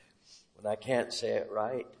when I can't say it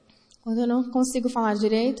right, Quando eu não consigo falar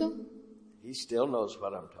direito, He still knows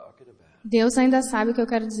what I'm talking about. Deus ainda sabe o que eu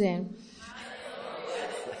quero dizer.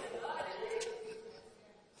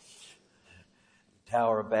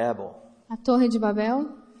 Tower of Babel, A Torre de Babel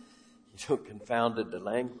confounded the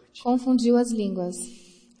language. confundiu as línguas.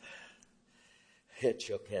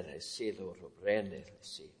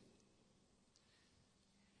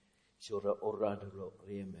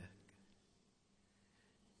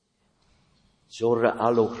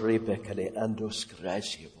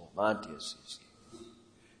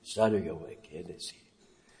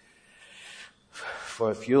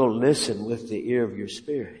 For if you'll listen with the ear of your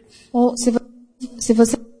spirit, Ou se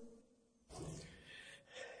você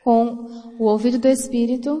com o ouvido do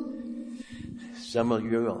Espírito, some of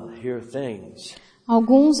you will hear things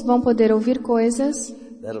alguns vão poder ouvir coisas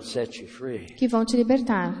that'll set you free. que vão te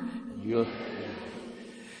libertar.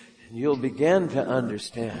 You'll begin to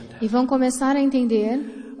understand E vão começar a entender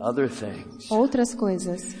other things. outras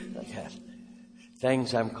coisas.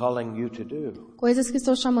 Things I'm calling you to do Coisas que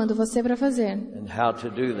estou chamando você para fazer. and how to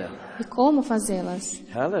do them. E como fazê-las.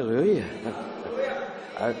 Hallelujah.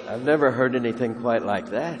 I've never heard anything quite like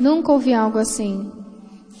that. Nunca ouvi algo assim.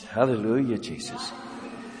 Hallelujah, Jesus.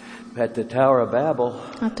 At the Tower of Babel,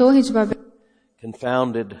 A Torre de Babel,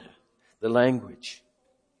 confounded the language.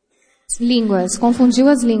 línguas, confundiu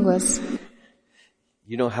as línguas.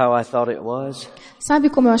 You know how I thought it was? Sabe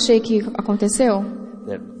como eu achei que aconteceu?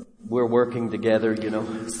 That we're working together, you know.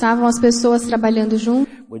 Estavam as pessoas trabalhando junto.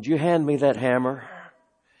 Would you hand me that hammer?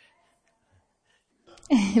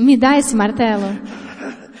 Me dá esse martelo?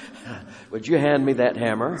 Would you hand me that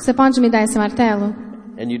hammer? Você pode me dar esse martelo?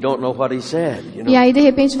 And you don't know what he said, you know. E aí, de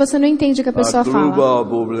repente, você não entende o que a pessoa fala.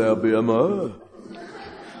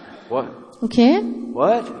 What? O quê?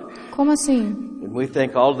 What? Como assim? And we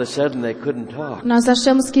think all of a sudden they couldn't talk. Nós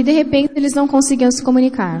achamos que, de repente, eles não conseguiam se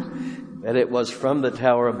comunicar. That it was from the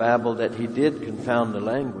Tower of Babel that he did confound the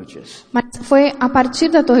languages. Mas foi a partir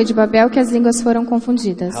da Torre de Babel que as línguas foram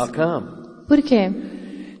confundidas. How come? Por quê?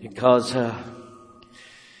 Because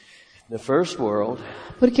the first world,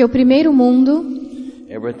 Porque o primeiro mundo,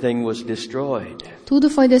 everything was destroyed. tudo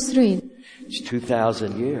foi destruído. It's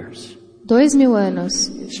 2,000 years. 2000 anos.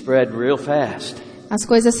 It spread real fast. As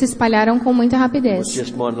coisas se espalharam com muita It was rapidez.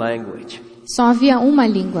 just one language. Só havia uma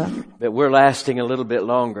língua. But we're lasting a little bit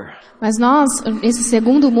longer. Mas nós, nesse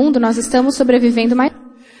segundo mundo, nós estamos sobrevivendo mais.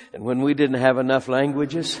 And when we didn't have enough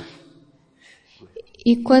languages,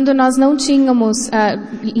 E quando nós não tínhamos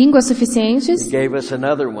línguas he suficientes, gave us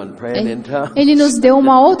another one, praying in tongues. Ele nos deu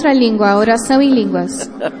uma outra língua, a oração em línguas.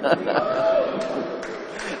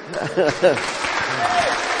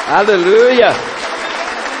 Hallelujah.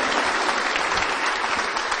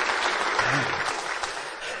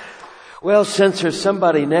 Well, since there's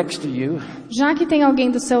somebody next to you, Já que tem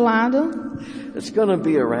alguém do seu lado, it's going to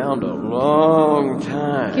be around a long que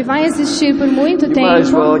time. vai existir por muito You might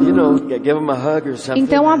as well, tempo, give them a hug or something.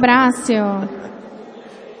 então abrace-o.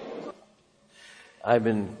 I've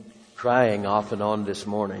been crying off and on this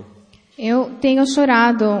morning, Eu tenho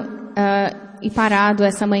chorado e parado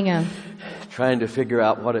essa manhã. trying to figure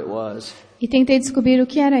out what it was. E tentei descobrir o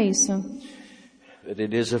que era isso. But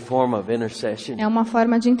it is a form of intercession É uma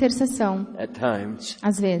forma de intercessão, at times.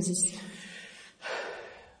 às vezes.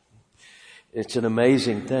 It's an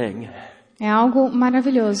amazing thing É algo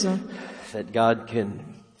maravilhoso. that God can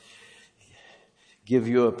give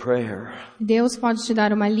you a prayer. Deus pode te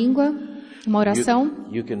dar uma língua, uma oração,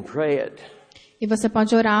 You can pray it, e você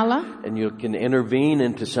pode orá-la, and you can intervene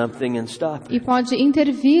into something and stop e it. pode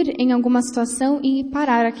intervir em alguma situação e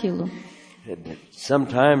parar aquilo.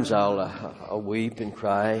 Sometimes I'll weep and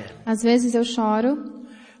cry. Às vezes eu choro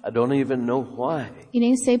I don't even know why. e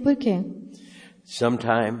nem sei por quê.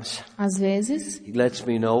 Sometimes Às vezes, He lets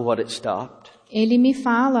me know what it stopped Ele me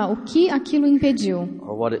fala o que aquilo impediu,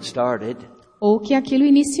 or what it started, ou o que aquilo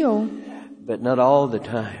iniciou, but not all the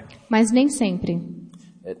time. mas nem sempre.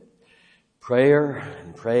 Prayer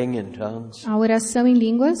and praying in tongues, A oração em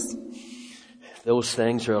línguas those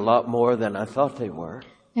things are a lot more than I thought they were.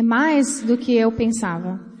 é mais do que eu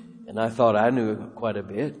pensava. And I thought I knew quite a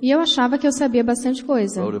bit. E eu achava que eu sabia bastante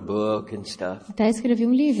coisa. Wrote a book and stuff. Até escrevi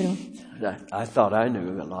um livro. I thought I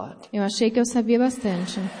knew a lot. Eu achei que eu sabia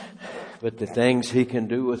bastante. But the things He can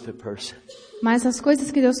do with a person, Mas as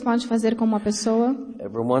coisas que Deus pode fazer com uma pessoa,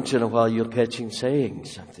 every once in a while you'll catch Him saying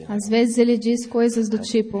something. às vezes Ele diz coisas do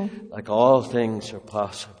tipo, Like all things are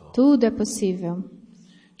possible tudo é possível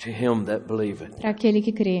to him that believeth. para aquele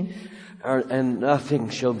que crê. And nothing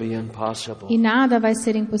shall be impossible E nada vai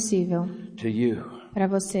ser impossível to you. para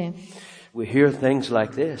você. We hear things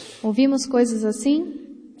like this. Ouvimos coisas assim?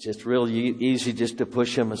 just real easy just to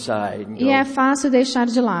push them aside and E go, é fácil deixar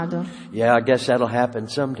de lado. yeah, I guess that'll happen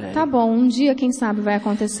someday. Tá bom, um dia, quem sabe, vai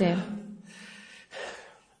acontecer.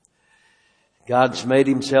 God's made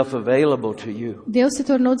himself available to you Deus se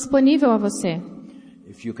tornou disponível a você,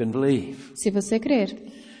 if you can believe. se você crer.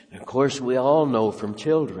 Of course, we all know from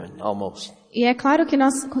children almost E é claro que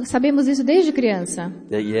nós sabemos isso desde criança,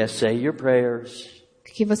 that yes, say your prayers.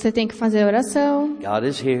 que você tem que fazer oração, God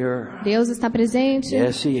is here. Deus está presente.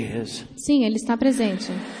 Yes, he is. Sim, Ele está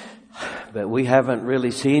presente. But we haven't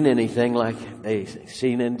really seen anything like they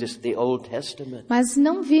seen in just the Old Testament. Mas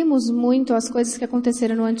não vimos muito as coisas que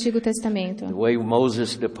aconteceram no Antigo Testamento. The way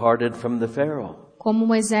Moses departed from the Pharaoh. Como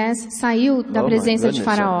Moisés saiu da Oh, my presença de goodness.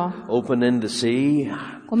 Faraó. Opening the sea,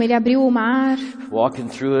 Como ele abriu o mar, walking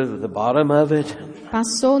through the bottom of it.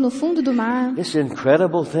 passou no fundo do mar. It's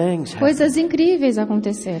incredible things. Coisas incríveis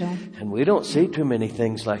aconteceram. And we don't see too many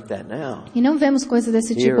things like that now. E não vemos coisas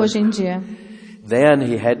desse tipo Here. hoje em dia. Then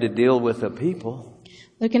he had to deal with a people.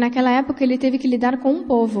 Porque naquela época ele teve que lidar com um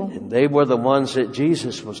povo. And they were the ones that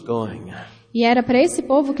Jesus was going E era para esse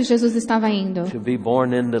povo que Jesus estava indo. to be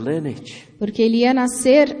born in the lineage. Porque ele ia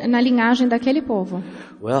nascer na linhagem daquele povo.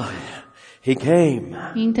 Well, he came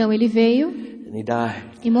E então ele veio and he died.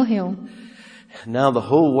 e morreu. Now the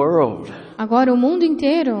whole world Agora o mundo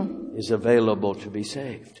inteiro is available to be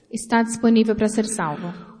saved. está disponível para ser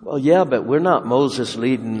salvo. Well, yeah, but we're not Moses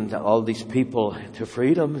leading all these people to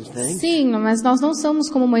freedom and things. Sim, mas nós não somos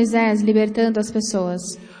como Moisés libertando as pessoas.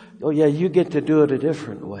 Oh, yeah, you get to do it a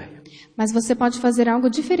different way. Mas você pode fazer algo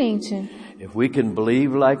diferente. If we can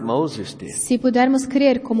believe like Moses did. Se pudermos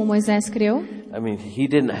crer como Moisés creu, I mean, he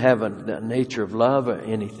didn't have a nature of love or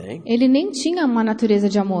anything. ele nem tinha uma natureza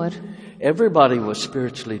de amor. Everybody was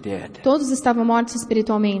spiritually dead. Todos estavam mortos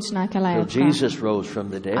espiritualmente naquela Till época. Jesus rose from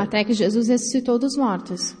the dead. Até que Jesus ressuscitou dos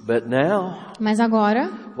mortos. But now, Mas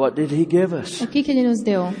agora, what did he give us? o que ele nos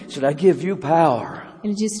deu? He said, I give you power.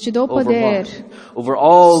 Ele disse, te dou Over poder. what? Over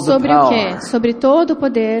all the Sobre o power quê? Sobre todo o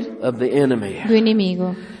poder of the enemy. do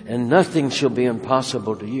inimigo. And nothing shall be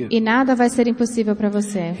impossible to you. E nada vai ser impossível para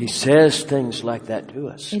você. He says things like that to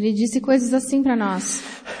us. Ele disse coisas assim para nós.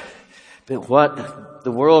 But what the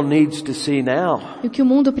world needs to see now, E o que o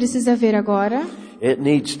mundo precisa ver agora, it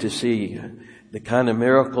needs to see the kind of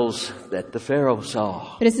miracles that the Pharaoh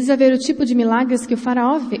saw. precisa ver o tipo de milagres que o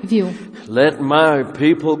faraó viu. Let my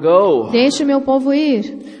people go. Deixe o meu povo ir.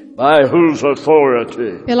 By whose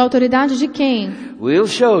authority? Pela autoridade de quem? We'll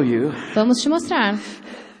show you. Vamos te mostrar.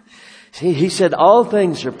 See, he said all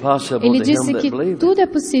things are possible Ele to disse him that que believe. tudo é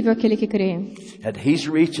possível àquele que crê. And he's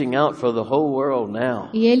reaching out for the whole world now.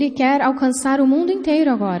 E ele quer alcançar o mundo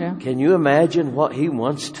inteiro agora. Can you imagine what he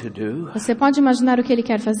wants to do? Você pode imaginar o que ele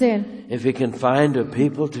quer fazer? If he can find a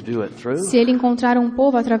people to do it through? Se ele encontrar um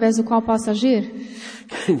povo através do qual possa agir?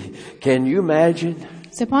 Can you imagine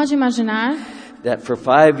Você pode imaginar that for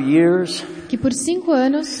 5 years que por 5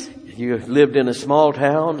 anos you lived in a small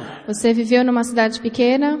town você viveu numa cidade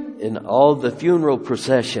pequena in all the funeral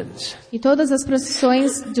processions? e todas as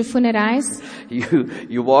procissões de funerais,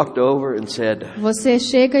 You walked over and said, você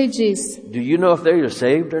chega e diz, do you know if they're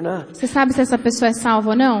saved or not? você sabe se essa pessoa é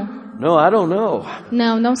salva ou não? No, I don't know.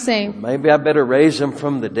 Não, não sei. Maybe I better raise them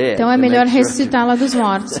from the dead. Então é to melhor make sure. ressuscitá-la dos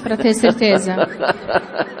mortos para ter certeza.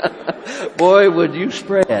 Boy, would you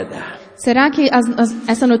spread. Será que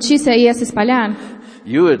essa notícia ia se espalhar?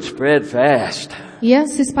 You would spread fast. Ia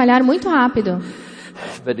se espalhar muito rápido.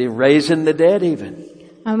 But in raising the dead even.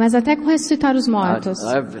 Mas até com ressuscitar os mortos.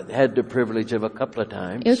 I've had the privilege of a couple of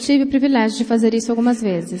times. Eu tive o privilégio de fazer isso algumas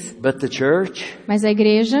vezes. But the church, Mas a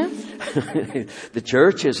igreja, the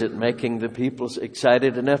church isn't making the people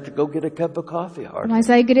excited enough to go get a cup of coffee hardly.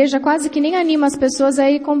 mas a igreja quase que nem anima as pessoas a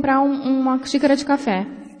ir comprar uma xícara de café.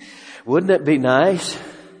 Wouldn't it be nice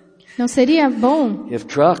Não seria bom if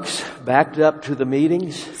trucks backed up to the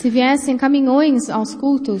meetings se viessem caminhões aos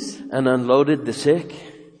cultos and unloaded the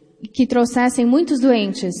sick? que trouxessem muitos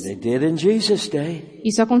doentes? They did in Jesus' day.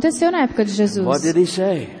 Isso aconteceu na época de What Jesus. did he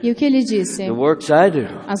say? E o que ele disse? The works I do,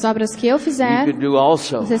 As obras que eu you fizer, could do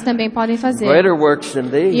also. vocês também podem fazer. Greater works than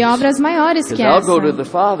these. E obras maiores que Because I'll go to essa. the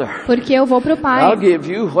Father. Porque eu vou para o I'll Pai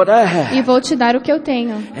give you what I e have. vou te dar o que eu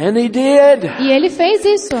tenho. And he did. E ele fez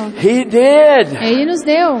isso. He did. Ele nos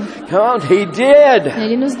deu. Come on, he did.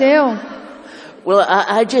 Ele nos deu. Well,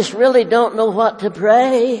 I just really don't know what to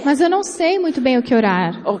pray. Mas eu não sei muito bem o que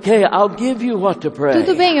orar. Okay, I'll give you what to pray.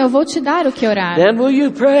 Tudo bem, eu vou te dar o que orar. Then will you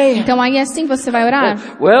pray? Então aí assim você vai orar?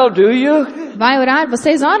 Well, do you? Vai orar?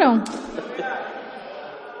 Vocês oram?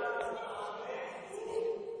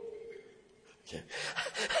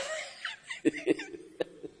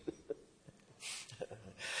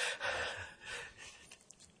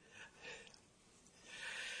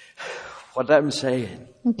 What I'm saying,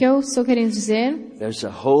 O que eu estou querendo dizer there's a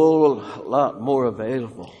whole lot more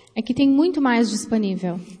available é que tem muito mais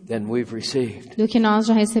disponível than we've received. do que nós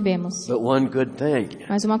já recebemos. But one good thing,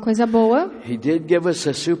 Mas uma coisa boa, He did give us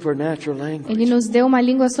a supernatural language. Ele nos deu uma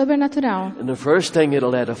língua sobrenatural. And the first thing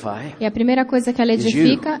it'll edify, E a primeira coisa que ela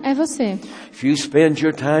edifica é você. if you spend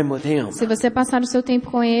your time with Him. Se você passar o seu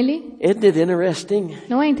tempo com Ele, Isn't it interesting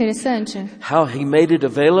não é interessante? how He made it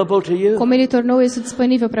available to you? Como Ele tornou isso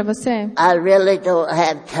disponível para você? I really don't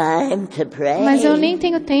have time to pray. Mas eu nem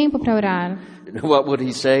tenho tempo para orar. What would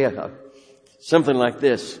He say? Something like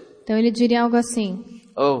this. Então Ele diria algo assim: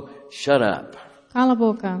 Oh, shut up. cala a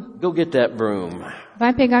boca, Go get that broom.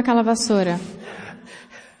 vai pegar aquela vassoura,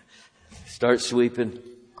 Start sweeping.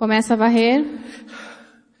 começa a varrer.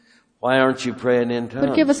 Why aren't you praying in Por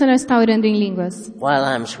que tongues? você não está orando em línguas? While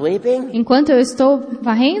I'm sweeping? Enquanto eu estou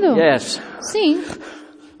varrendo? Yes. Sim.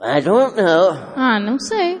 I don't know. Ah, não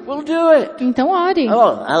sei. We'll do it. Então ore.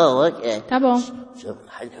 Oh, okay. Tá bom. So,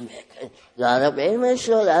 God of my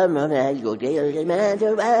soul, I'm not a good day, man,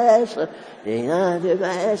 to pass. And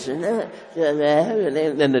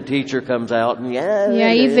then the teacher comes out and E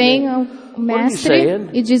aí vem o mestre saying?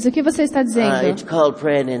 e diz: o que você está It's dizendo? called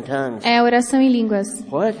praying in tongues. É oração em línguas.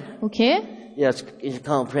 what? O quê? Yes. It's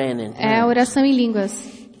called praying in tongues. É oração em línguas.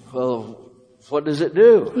 Well, what does it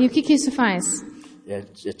do? E o que isso faz?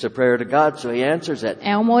 It's a prayer to God, so He answers it.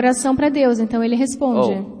 É uma oração para Deus, então Ele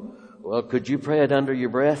responde. Oh, well, could you pray it under your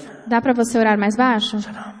breath? Dá para você orar mais baixo?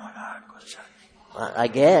 I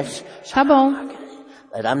guess. Tá bom,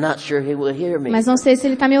 But I'm not sure He will hear me. mas não sei se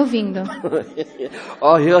Ele está me ouvindo.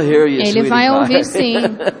 Oh, He'll hear you, Ele sweetie vai pie. ouvir sim.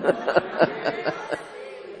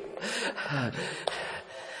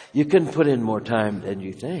 You can put in more time than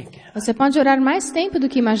you think. Você pode orar mais tempo do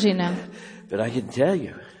que imagina. But I can tell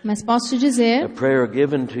you, Mas posso te a dizer prayer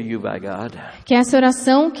given to you by God que essa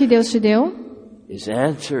oração que Deus te deu is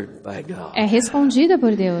answered by God. é respondida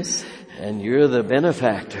por Deus. And you're the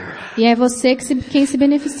benefactor. E é você quem se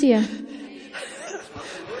beneficia.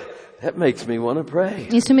 That makes me want to pray.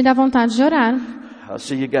 Isso me dá vontade de orar. I'll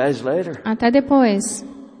see you guys later. Até depois.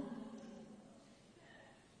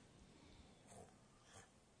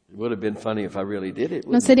 It would have been funny if I really did it.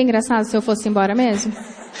 Não seria engraçado se eu fosse embora mesmo?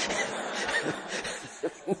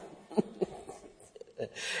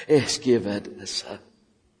 Esquivadasa.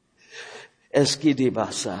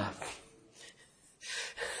 Esquidibasa.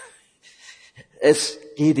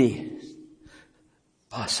 Esquidi.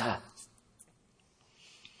 Pasa.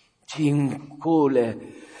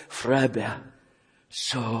 Tincule frabia.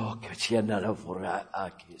 So que tiene la fora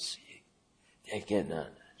aquí sí.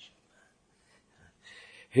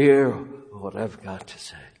 Hear what I've got to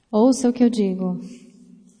say. Ouça o que eu digo.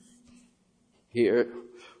 Hear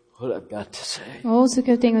what I've got to say. Ouça o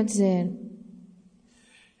que eu tenho a dizer.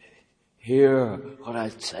 Hear what I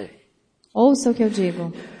say. Ouça o que eu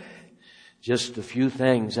digo. Just a few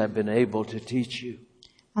things I've been able to teach you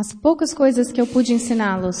As poucas coisas que eu pude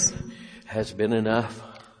ensiná-los has been enough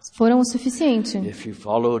foram o suficiente if you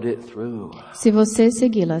followed it through se você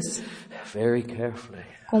segui-las very carefully.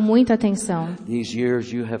 com muita atenção. These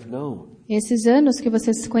years you have known Esses anos que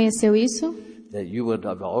você conheceu isso, that you would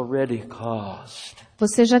have already caused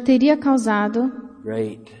você já teria causado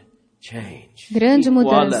great change. grande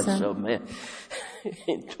mudança.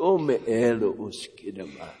 Tome elo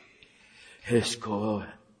uskidama. Esko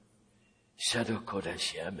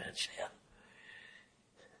shadokodashiamensha.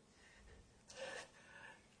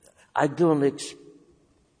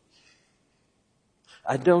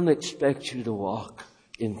 I don't expect you to walk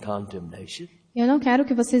in condemnation, Eu não quero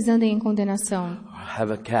que vocês andem em condenação or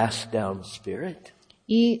have a cast down spirit.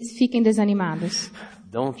 e fiquem desanimados.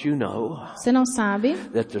 Don't you know Você não sabe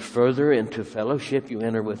that the further into fellowship you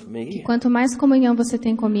enter with me, quanto mais comunhão você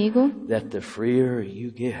tem comigo, that the freer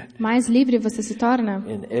you get mais livre você se torna?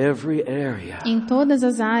 in every area. Em todas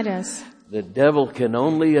as áreas. The devil can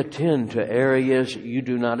only attend to areas you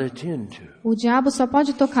do not attend to. O diabo só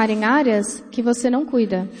pode tocar em áreas que você não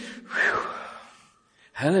cuida.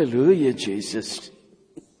 Hallelujah, Jesus.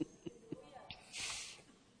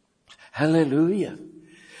 Hallelujah.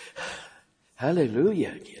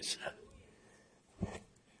 Hallelujah, yes.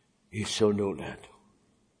 Isso não é.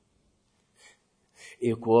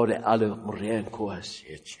 E cuore alle morren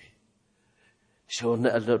coasete.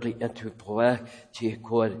 Shona allori atu poa ti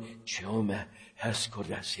cuore choma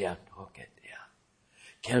hascodasia toketia.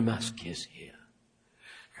 Kelmas kiss here.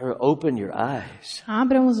 Open your eyes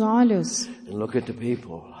Abram os olhos and look at the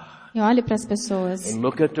people. e olhe para as pessoas. And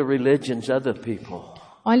look at the religions of the people.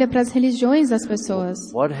 Olhe para as religiões das pessoas.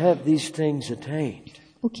 What have these things attained?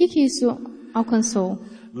 O que isso alcançou?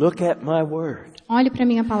 Look at my word. Olhe para a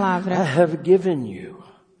minha I palavra. have given you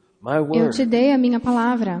my Eu word. te dei a minha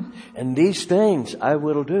palavra. And these things I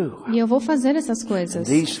will do. E eu vou fazer essas coisas.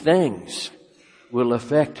 These things will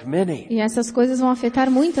affect many. E essas coisas vão afetar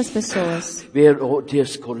muitas pessoas. Ver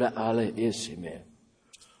otis kola ale isime.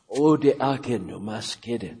 Ode akeno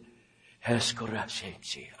maskede.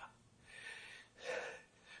 Heskorasheksia.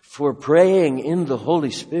 For praying in the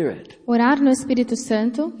Holy Spirit, Orar no Espírito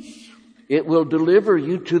Santo it will deliver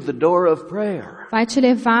you to the door of prayer. vai te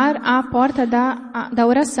levar à porta da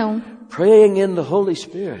oração. Praying in the Holy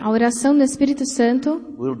Spirit A oração no Espírito Santo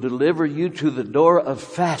will deliver you to the door of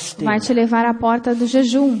fasting. vai te levar à porta do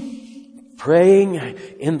jejum. Praying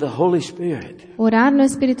in the Holy Spirit Orar no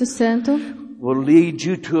Espírito Santo will lead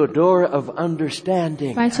you to a door of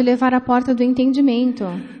understanding. vai te levar à porta do entendimento.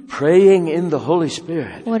 Praying in the Holy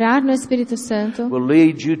Spirit Orar no Espírito Santo will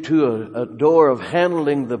lead you to a door of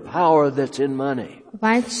handling the power that's in money.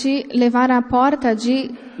 vai te levar à porta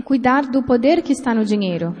de cuidar do poder que está no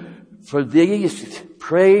dinheiro. For these,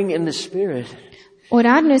 praying in the Spirit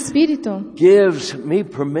Orar no Espírito gives me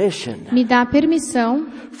permission me dá permissão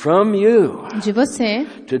from you de você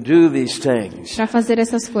to do these things para fazer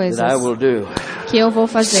essas coisas that I will do. que eu vou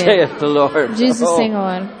fazer, Saith the Lord. diz o Oh,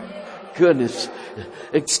 Senhor. goodness.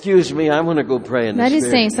 Excuse me, I'm going to go pray in Dá the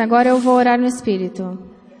Spirit. licença, agora eu vou orar no Espírito.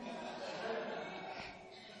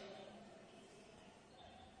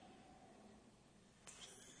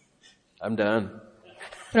 I'm done.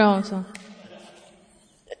 Pronto.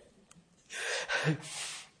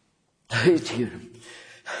 Thank you.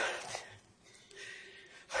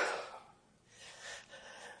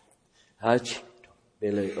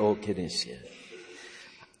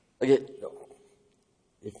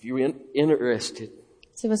 If you're interested,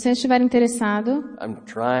 Se você estiver interessado, I'm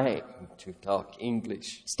trying to talk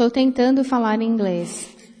English. estou tentando falar em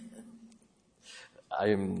inglês.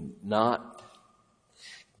 I'm not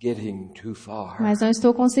getting too far. Mas não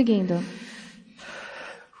estou conseguindo.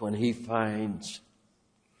 When he finds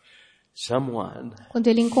someone Quando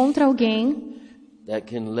ele encontra alguém that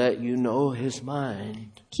can let you know his mind,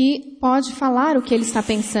 que pode falar o que ele está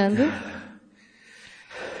pensando,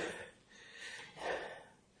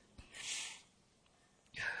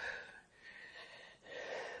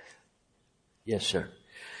 yes, sir.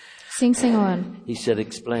 sim, Senhor. He said,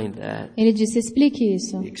 explain that. Ele disse, explique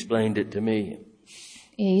isso. He explained it to me.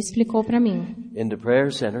 E explicou para mim. In the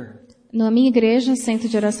prayer center, Na minha igreja, Centro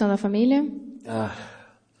de Oração da Família,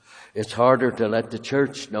 it's harder to let the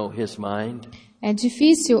church know his mind é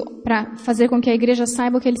difícil para fazer com que a igreja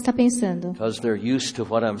saiba o que ele está pensando. because they're used to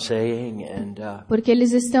what I'm saying Porque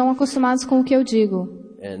eles estão acostumados com o que eu digo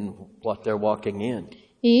and what they're walking in.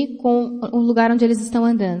 e com o lugar onde eles estão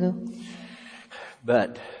andando.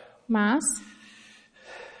 But Mas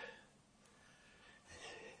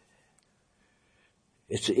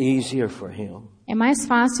it's easier for him é mais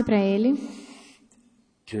fácil para ele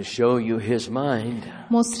to show you his mind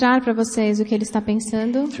mostrar para vocês o que ele está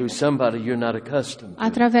pensando through somebody you're not accustomed to.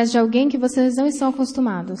 através de alguém que vocês não estão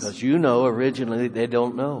acostumados. Because you know originally they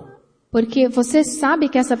don't know. Porque você sabe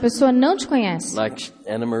que essa pessoa não te conhece. Like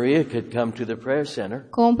Anna Maria could come to the prayer center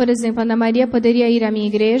Como, por exemplo, Ana Maria poderia ir à minha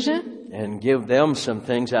igreja and give them some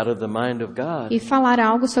things out of the mind of God e falar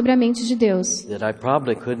algo sobre a mente de Deus, that I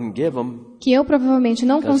probably couldn't give them. que eu provavelmente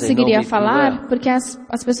não Because they know conseguiria me too falar, well. porque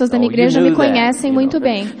as pessoas da Oh, minha you igreja knew me that, conhecem you muito know.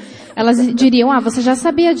 bem. Elas diriam, você já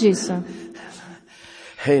sabia disso.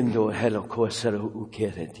 Hendo hello kosero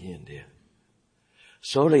ukeretiende.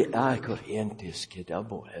 Soli ai corrientes que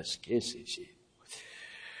dabo es kesisi.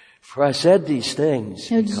 For I said these things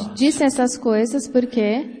Eu because disse essas coisas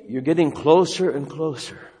porque you're getting closer and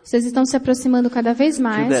closer vocês estão se aproximando cada vez to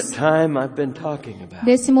that mais time I've been talking about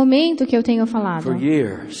desse momento que eu tenho falado for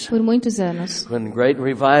years, por muitos anos. when great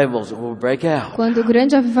revivals will break out. Quando o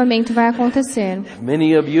grande avivamento vai acontecer.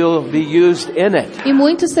 Many of you will be used in it. E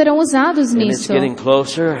muitos serão usados And it's nisso. getting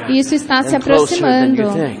closer E isso está se and closer than aproximando.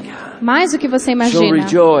 you think. Mais do que você So imagina.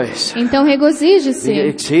 rejoice. Então Be regozije-se.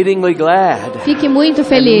 exceedingly glad Fique muito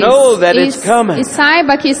feliz. know that it's coming. E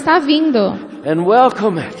saiba que está vindo. and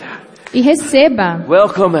welcome it. E receba.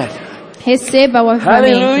 Welcome it. Receba o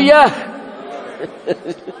avivamento. Hallelujah.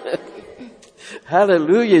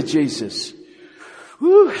 Hallelujah, Jesus.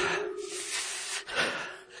 Woo.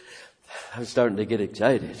 I'm starting to get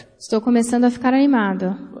excited. Estou começando a ficar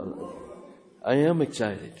animado. I am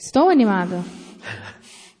excited. Estou animado.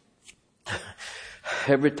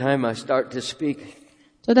 Every time I start to speak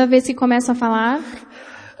Toda vez que começo a falar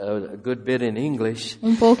a good bit in English,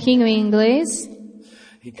 um pouquinho em inglês,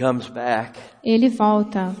 he comes back ele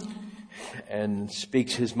volta and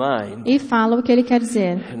speaks his mind. e fala o que ele quer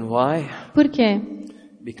dizer. And why? Por quê?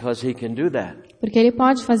 Because he can do that. Porque ele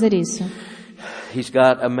pode fazer isso. He's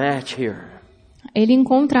got a match here. Ele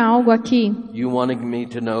encontra algo aqui. You wanting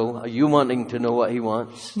to know what he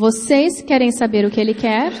wants. Vocês querem saber o que ele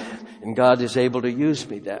quer. And God is able to use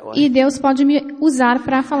me that way. E Deus pode me usar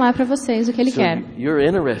para falar para vocês o que ele quer. You're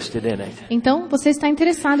interested in it. Então, você está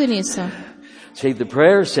interessado nisso. See, the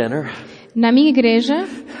prayer center, Na minha igreja,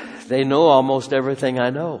 they know almost everything I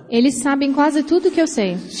know. eles sabem quase tudo que eu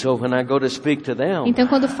sei. So when I go to speak to them, Então,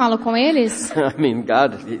 quando falo com eles, I mean,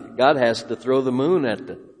 God has to throw the moon at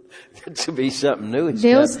to be something new. He's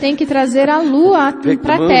Deus got tem que trazer a lua to pick the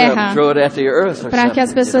para a moon terra up, throw it at the earth or para que as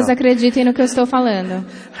something, pessoas you know. acreditem no que eu estou falando.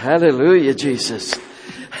 Hallelujah, Jesus.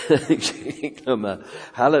 Come on.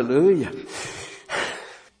 Hallelujah.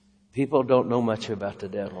 People don't know much about the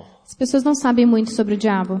devil. As pessoas não sabem muito sobre o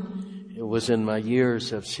diabo. It was in my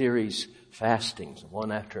years of series fastings,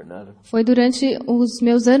 one after another, Foi durante os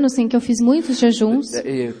meus anos em que eu fiz muitos jejuns that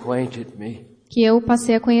he acquainted me. que eu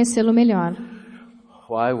passei a conhecê-lo melhor.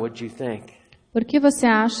 Why would you think Por que você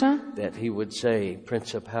acha that he would say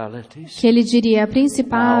principalities, que ele diria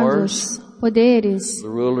principados, poderes, the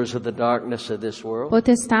rulers of the darkness of this world,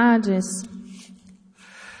 potestades,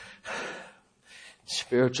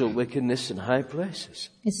 spiritual wickedness in high places?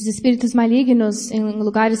 esses espíritos malignos em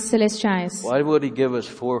lugares celestiais? Why would he give us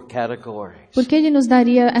 4 categories Por que ele nos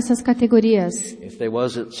daria essas categorias if there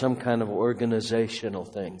wasn't some kind of organizational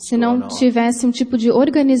thing se não going on? tivesse um tipo de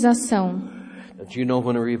organização? Don't you know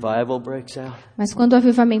when a revival breaks out? Mas quando o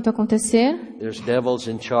avivamento acontecer, There's devils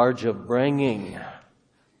in charge of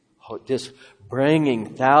bringing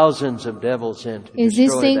thousands of devils in to destroy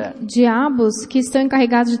existem that. diabos que estão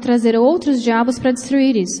encarregados de trazer outros diabos para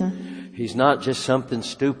destruir isso. He's not just something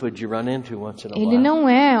stupid you run into once in a Ele while. não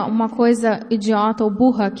é uma coisa idiota ou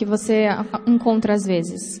burra que você encontra às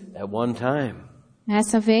vezes. At one time,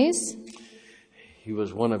 Essa vez, he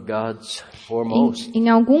was one of God's foremost em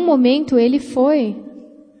algum momento, ele foi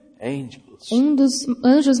angels. um dos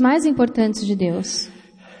anjos mais importantes de Deus.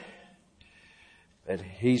 But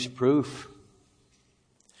he's proof.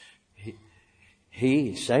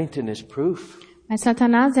 Satan is proof Mas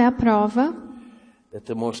Satanás é a prova that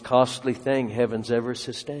the most costly thing heaven's ever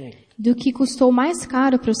sustained do que custou mais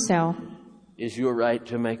caro para o céu, is your right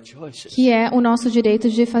to make choices. que é o nosso direito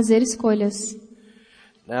de fazer escolhas.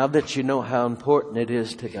 Now that you know how important it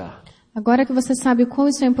is to God, Agora que você sabe o quão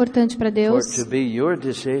isso é importante para for Deus, it to be your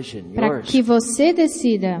decision, para yours, que você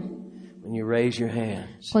decida when you raise your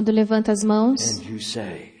hands quando levanta as mãos and you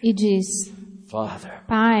say, e diz: Father,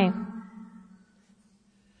 Pai,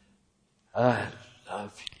 I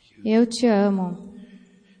love you. eu te amo.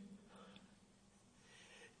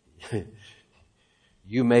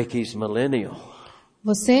 You make his millennial.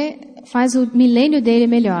 Você faz o milênio dele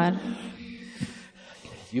melhor.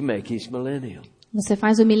 You make his millennial. Você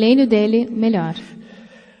faz o milênio dele melhor.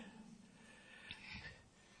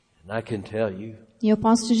 And I can tell you, E eu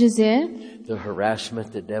posso te dizer, the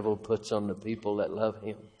harassment the devil puts on the people that love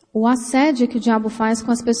him. o assédio que o diabo faz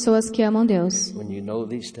com as pessoas que amam Deus. When you know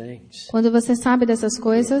these things, Quando você sabe dessas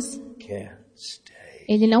coisas, can't stay.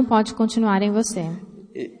 ele não pode continuar em você.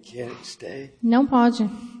 It can't stay. Não pode.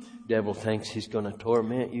 Devil thinks he's going to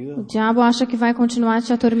torment O you. diabo acha que vai continuar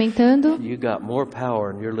te atormentando, You got more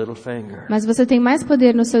power in your little finger mas você tem mais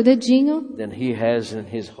poder no seu dedinho than he has in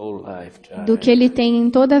his whole lifetime. do que ele tem em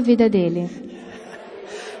toda a vida dele.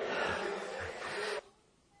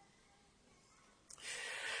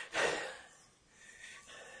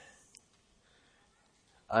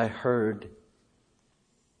 I heard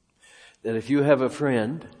that if you have a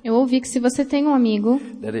friend Eu ouvi que se você tem um amigo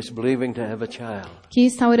that is believing to have a child, que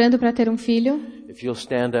está orando para ter um filho, if you'll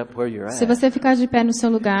stand up where you're se at, você ficar de pé no seu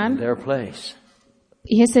lugar in their place,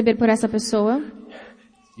 e receber por essa pessoa,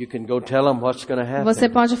 you can go tell them what's going to happen você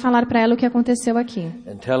pode falar para ela o que aconteceu aqui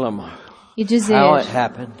and tell them e dizer how it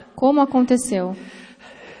happened, como aconteceu.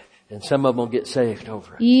 and some of them will get saved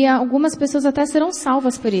over it. E algumas pessoas até serão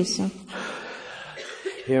salvas por isso.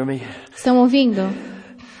 Hear me? Estão ouvindo?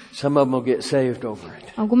 Some of them will get saved over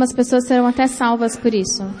it. Algumas pessoas serão até salvas por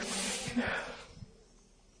isso.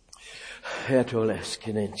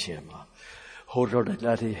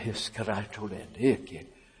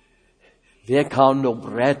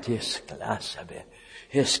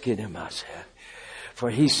 For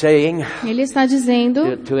he's saying Ele está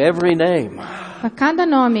dizendo to every name a cada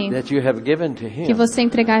nome that you have given to que him você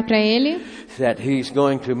entregar para ele, that he's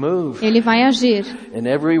going to move ele vai agir in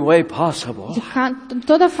every way possible de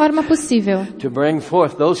toda forma possível to bring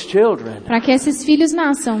forth those children para que esses filhos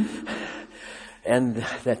nasçam. And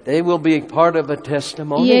that they will be part of a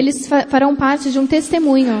testimony. E eles farão parte de um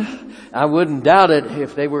testemunho. I wouldn't doubt it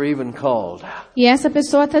if they were even called. E essa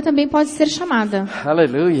pessoa até também pode ser chamada.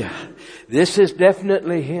 Hallelujah. This is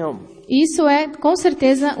definitely him. Isso é com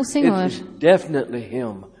certeza o Senhor. It is definitely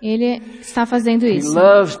him. Ele está fazendo He isso.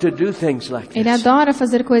 loves to do things like Ele this. adora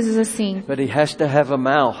fazer coisas assim. But he has to have a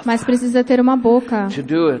mouth Mas precisa ter uma boca to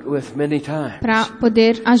do it with many times. para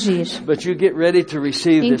poder agir. But you get ready to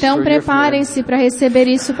receive this Então for your friend. preparem-se para receber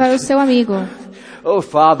isso para o seu amigo. Oh,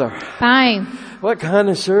 Father, Pai, what kind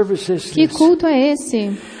of service is que this? culto é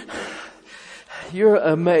esse? You're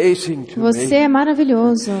amazing to Você me. é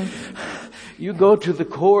maravilhoso. You go to the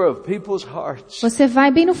core of people's hearts. Você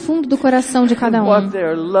vai bem no fundo do coração de cada What um.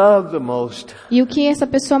 they love the most E o que essa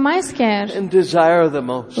pessoa mais quer, and desire the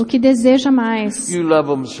most. o que deseja mais. You love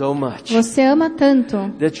them so much Você ama tanto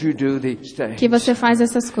that you do these things. que você faz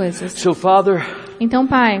essas coisas. So, Father, Então,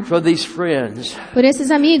 Pai, for these friends, por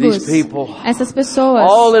esses amigos, these people, essas pessoas,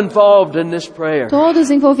 all involved in this prayer,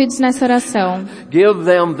 todos envolvidos nessa oração, give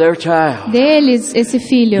them their child. deles esse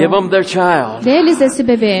filho, Give them their child. deles esse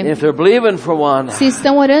bebê. If they're believing for one, Se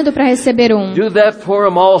estão orando para receber um, do that for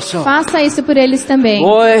them also. faça isso por eles também.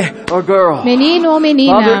 Boy or girl. Menino ou Father,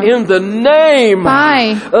 menina, in the name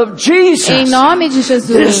Pai, of Jesus, em nome de Jesus,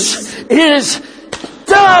 this is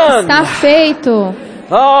done. está feito.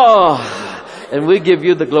 Oh, and we give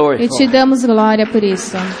you the glory E for te it. damos glória por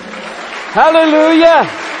isso. Hallelujah.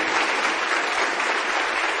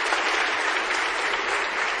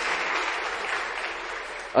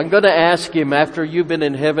 I'm going to ask him after you've been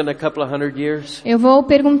in heaven a couple of 100 years Eu vou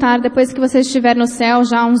perguntar, depois que você estiver no céu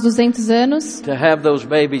já há uns 200 anos, to have those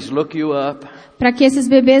babies look you up para que esses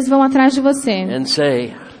bebês vão atrás de você and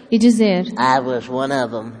say, e dizer, I was one of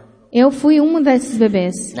them. eu fui um desses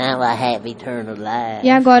bebês. Now I have eternal life. E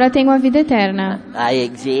agora tenho a vida eterna. I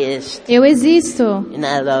exist Eu existo and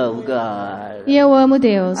I love God. e eu amo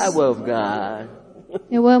Deus. I love God.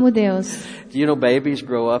 Eu amo Deus. Do you know babies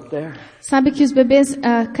grow up there? Sabe que os bebês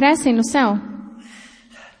crescem no céu?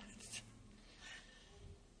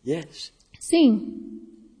 Yes. Sim,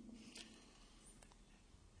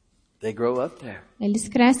 They grow up there. eles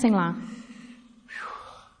crescem lá.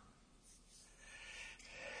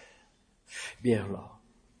 Bien, Lord.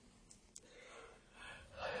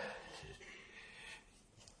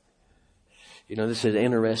 You know, this is an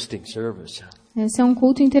interesting service. Esse é um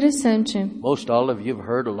culto interessante. Most all of you have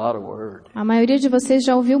heard a lot of word. A maioria de vocês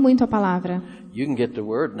já ouviu muito a palavra. You can get the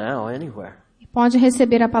word now anywhere. Pode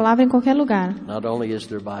receber a palavra em qualquer lugar. Not only is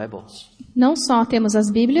there Bibles, Não só temos as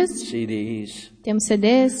Bíblias, CDs, temos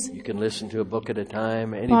CDs, you can listen to a book at a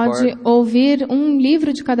time, any pode part. ouvir um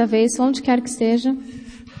livro de cada vez, onde quer que esteja,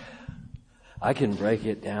 I can break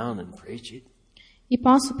it down and preach it. e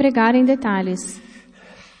posso pregar em detalhes.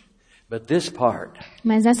 But this part,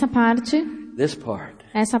 Mas essa parte, it's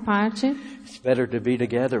better to be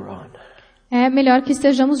together on. é melhor que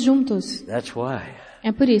estejamos juntos. That's why.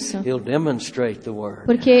 É por isso. He'll demonstrate the word.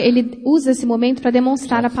 Porque ele usa esse momento para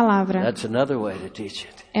demonstrar a palavra. That's another way to teach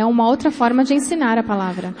it. É uma outra forma de ensinar a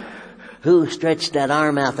palavra. Who stretched that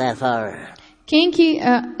arm out that far? Quem que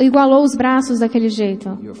igualou os braços daquele jeito?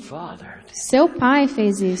 Your Father. Seu pai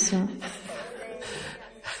fez isso.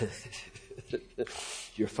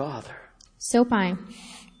 Your Father. Seu pai.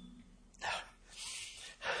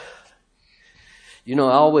 You know,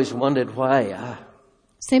 I always wondered why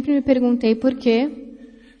Sempre me perguntei por que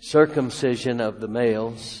circumcision of the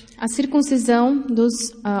males a circuncisão dos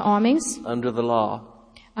homens under the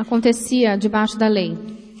law acontecia debaixo da lei.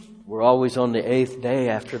 were always on the 8th day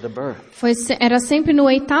after the birth. Era sempre no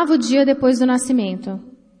 8º dia depois do nascimento.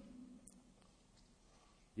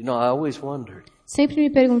 You know, I always wondered, Sempre me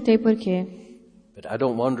perguntei por quê. but I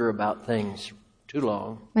don't wonder about things too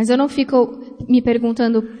long, Mas eu não fico me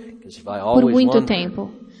perguntando because if I por always muito wonder,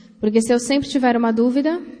 tempo. Porque se eu sempre tiver uma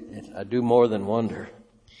dúvida, I do more than wonder.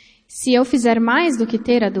 se eu fizer mais do que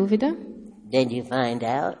ter a dúvida, Did you find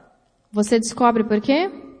out? você descobre por quê?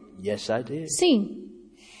 Yes, I did. Sim.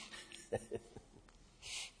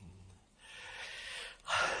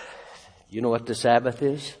 You know what the Sabbath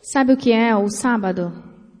is? Sabe o que é o sábado?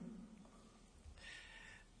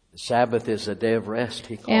 The Sabbath is a day of rest,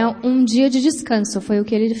 he É called, um dia de descanso, foi o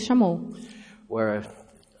que ele chamou. where,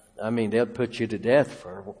 they'll put you to death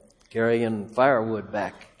for carrying firewood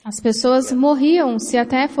back As pessoas morriam se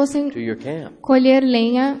até fossem to your camp, colher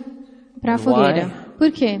lenha para a And fogueira. why?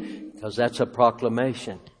 Por quê? because that's a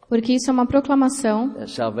proclamation Porque isso é uma proclamação that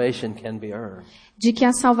salvation can be earned. de que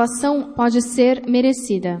a salvação pode ser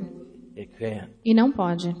merecida. It can. E não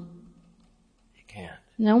pode. It can.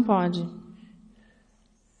 Não pode.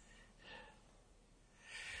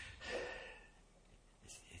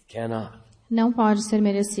 Cannot. Não pode ser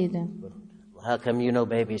merecida. How come you know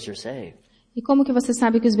babies are saved? E como que você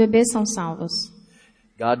sabe que os bebês são salvos?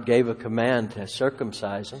 God gave a command to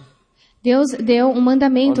circumcise them. Deus deu um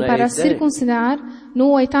mandamento On the para 8th day. circuncidar no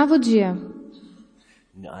 8º dia.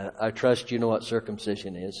 I trust you know what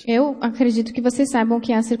circumcision is. Eu acredito que vocês saibam o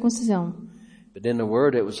que é a circuncisão. But in the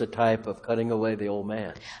word, it was a type of cutting away the old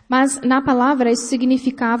man. Mas na palavra isso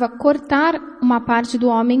significava cortar uma parte do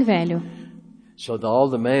homem velho. So all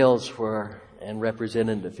the males were, and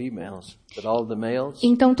representing the females, but all the males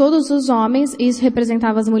Então todos os homens, e isso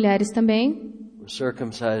representava as mulheres também, were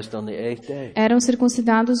circumcised on the 8th day. eram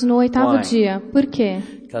circuncidados no 8º Why? dia. Por quê?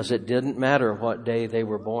 Because it didn't matter what day they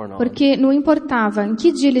were born on. Porque não importava em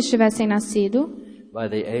que dia eles tivessem nascido, By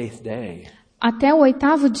the 8th day, até o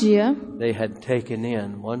 8º dia, they had taken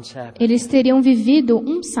in one Sabbath, eles teriam vivido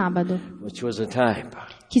um sábado, which was a type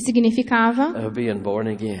que significava of being born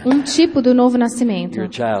again. um tipo do novo nascimento. Your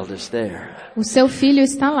child is there. O seu filho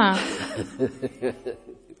está lá.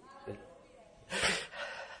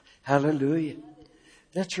 Hallelujah.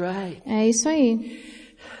 That's right. É isso aí.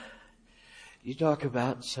 You talk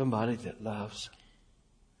about somebody that loves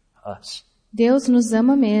us. Deus nos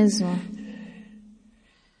ama mesmo.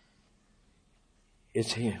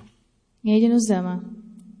 It's Him. Ele nos ama.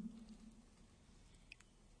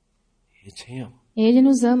 It's Him. Ele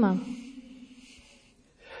nos ama.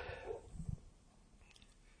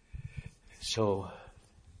 So,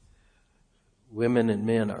 women and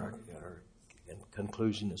men are in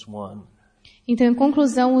conclusion, is one. Então, em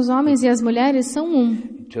conclusão, os homens e as mulheres são um.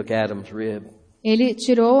 He took Adam's rib. Ele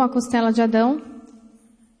tirou a costela de Adão.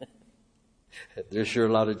 There's sure a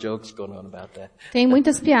lot of jokes going on about that. Tem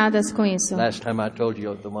muitas piadas com isso. Last time I told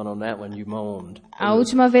you the one on that one, you moaned. A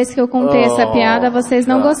última vez que eu contei essa piada, vocês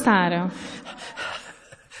não God. gostaram.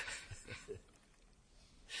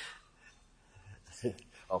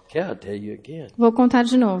 Okay, I'll tell you again. Vou contar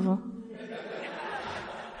de novo.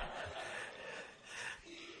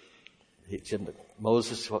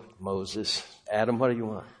 Moses, Adam, what do you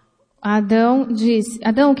want? Adão disse: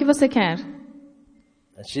 Adão, o que você quer?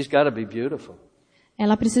 And she's got to be beautiful.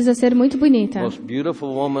 Ela precisa ser muito bonita. Most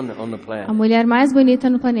beautiful woman on the A planet. mulher mais bonita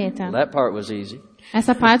no planeta. That part was easy.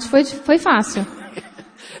 Essa parte foi fácil.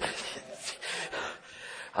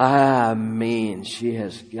 I mean, she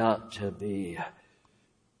has got to be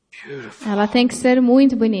beautiful. Ela tem que ser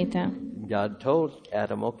muito bonita. God told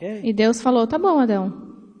Adam, okay, E Deus falou: tá bom, Adão,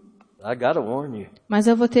 I got to warn you. mas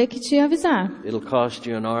eu vou ter que te avisar. It'll cost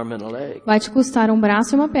you an arm and a leg. Vai te custar um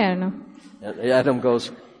braço e uma perna. And Adam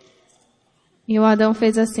goes, E o Adão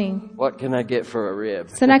fez assim: what can I get for a rib?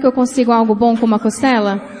 será que eu consigo algo bom com uma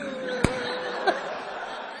costela?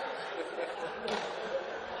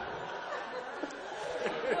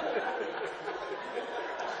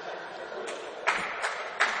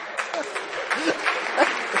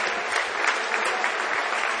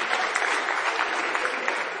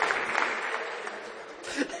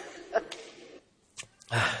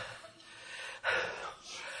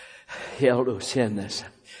 Lucianas.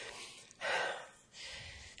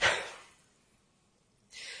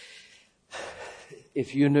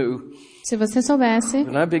 If you knew, Se você soubesse,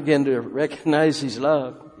 when I began to recognize His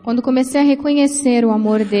love, quando comecei a reconhecer o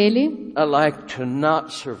amor dele, I like to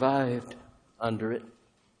not survive under it.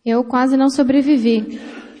 eu quase não sobrevivi.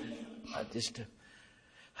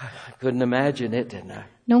 I couldn't imagine it, didn't I?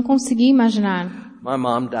 Não consegui imaginar. My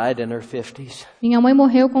mom died in her 50s. Minha mãe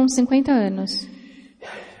morreu com 50 anos.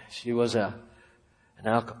 She was an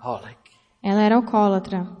alcoholic. Ela era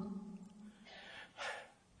alcoólatra.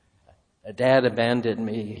 My dad abandoned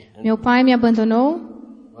me Meu pai me abandonou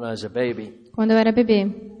when I was a baby. quando eu era bebê.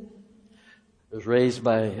 I was raised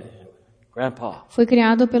by Grandpa Fui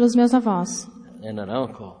criado pelos meus avós and an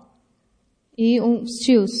uncle. e uns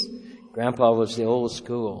tios. Grandpa was the old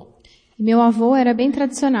school. E meu avô era bem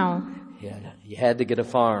tradicional. You had to get a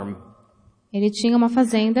farm, Ele tinha uma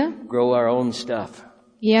fazenda grow our own stuff.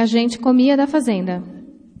 e a gente comia da fazenda.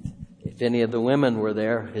 If any of the women were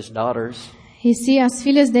there, his daughters, E se as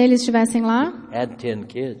filhas dele estivessem lá, had 10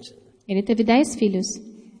 kids. ele teve 10 filhos.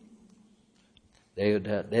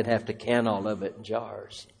 They'd have to can all of it in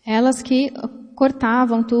jars. Elas que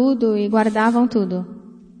cortavam tudo e guardavam tudo.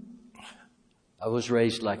 I was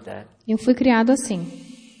raised like that. Eu fui criado assim.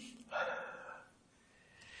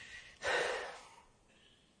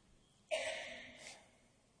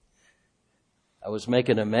 I was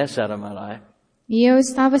making a mess out of my life. E eu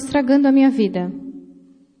estava estragando a minha vida.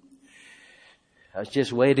 I was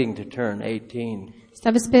just waiting to turn 18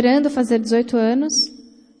 Estava esperando fazer 18 anos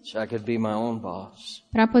so I could be my own boss.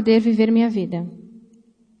 para poder viver minha vida.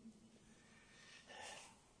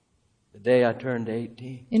 The day I turned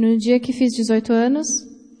 18, E no dia que fiz 18 anos,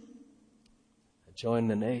 I joined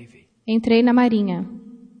the Navy. entrei na Marinha.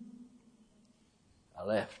 I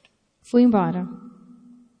left. Fui embora.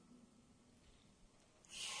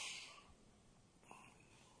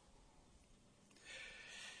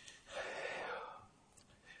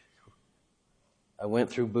 I went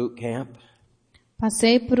through boot camp.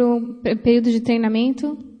 Passei por um período de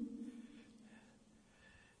treinamento.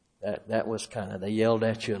 That was kind of, they yelled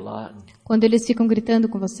at you a lot. Quando eles ficam gritando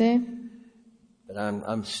com você. But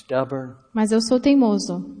I'm stubborn. Mas eu sou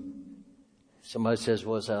teimoso. Somebody says,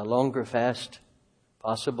 was a longer fast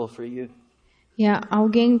possible for you? E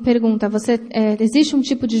alguém pergunta, existe um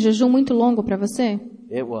tipo de jejum muito longo para você?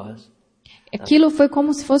 It was. Aquilo foi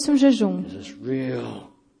como se fosse um jejum. It was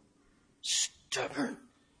real stubborn.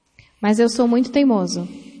 Mas eu sou muito teimoso.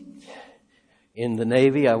 In the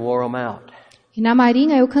Navy, I wore them out. E na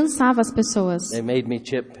Marinha eu cansava as pessoas. They made me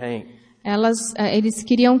chip paint. Eles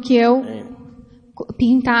queriam que eu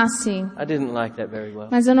pintasse. I didn't like that very well.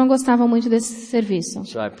 Mas eu não gostava muito desse serviço.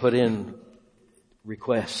 So I put in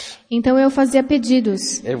requests. Então eu fazia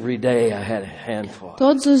pedidos. Every day I had a handful.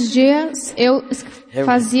 Todos os dias eu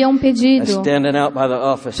fazia um I pedido standing out by the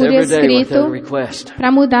office por every day with a escrito request. para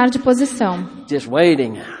mudar de posição. Just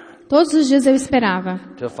waiting. Todos os dias eu esperava.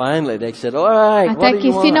 Till finally they said, all right, Até what do que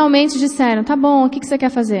you want? finalmente disseram, tá bom, o que você quer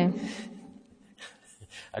fazer?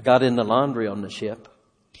 I got in the laundry on the ship.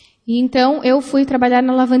 E então eu fui trabalhar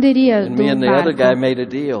na lavanderia And do me and the other guy barco. made a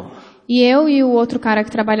deal. E eu e o outro cara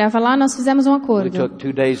que trabalhava lá, nós fizemos um We acordo. took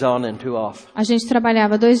 2 days on and 2 off. A gente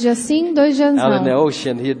trabalhava 2 dias sim, 2 dias Out in the não.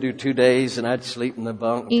 ocean, he'd do 2 days and I'd sleep in the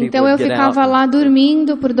bunk. Então People eu would get ficava out. lá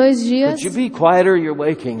dormindo por 2 dias. Could you be quieter? You're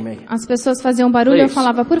waking me. As pessoas faziam barulho, eu Please.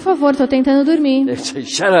 falava, por favor, tô tentando dormir. They'd say,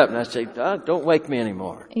 shut up. And I'd say, don't wake me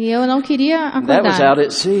anymore. E eu não queria And that was acordar. out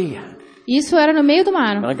at sea. Isso era no meio do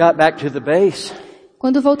mar. When I got back to the base,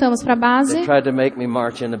 Quando voltamos para a base, they tried to make me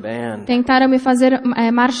march in a band. tentaram me fazer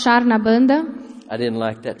marchar na banda, I didn't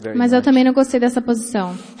like that very mas eu much. também não gostei dessa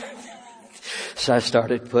posição. So I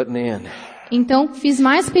started putting in Então fiz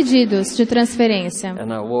mais pedidos de transferência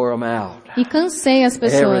and I wore them out. e cansei as Every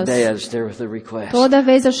pessoas. day I was there with a request. Toda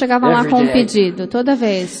vez eu chegava lá Every com um day. pedido, toda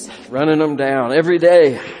vez, Running them down every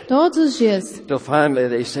day. todos os dias. Till finally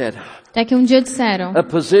they said, Até que um dia disseram, a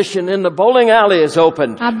position in the bowling alley is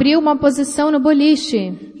open. abriu uma posição no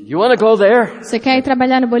boliche. You want to go there? Você quer ir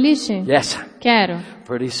trabalhar no boliche? Yes. Quero.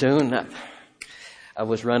 Pretty soon I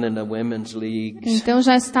was running the women's leagues, Então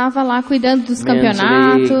já estava lá cuidando dos Men's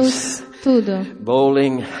campeonatos, tudo.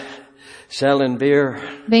 bowling, selling beer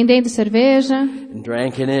Vendendo cerveja and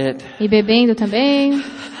drinking it. e bebendo também.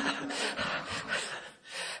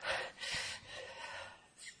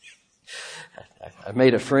 I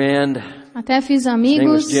made a friend. Até fiz His name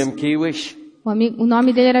was amigos. Jim Kiwish. O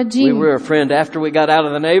nome dele era We Jim. were a friend after we got out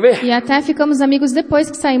of the Navy. E até ficamos amigos depois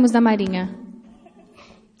que saímos da Marinha.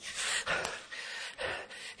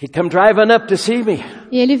 He come driving up to see me.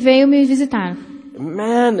 E ele veio me visitar.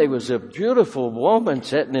 Man, there was a beautiful woman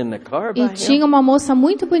sitting in the car by E him. tinha uma moça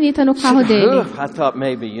muito bonita no carro dele. I thought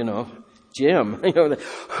maybe, Jim.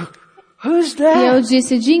 Who's E eu that?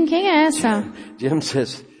 disse, Jim, quem é essa? Jim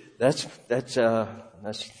says, that's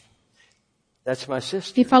my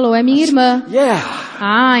sister. E falou, é minha irmã. Yeah,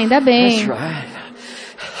 Ah, ainda that's bem. right.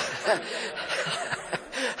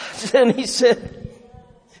 Then he said,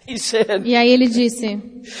 E aí ele disse,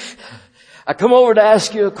 I come over to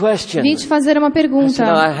ask you a question. vim te fazer uma I said, no, pergunta.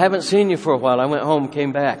 I haven't seen you for a while. I went home,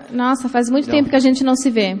 came back. Nossa, faz muito tempo que a gente não se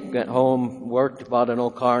vê. Got home, worked, bought an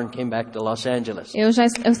old car and came back to Los Angeles. Eu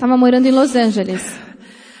estava morando em Los Angeles.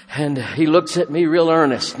 And he looks at me real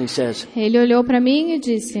earnest and he says, Ele olhou para mim e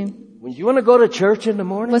disse, you want to go to church in the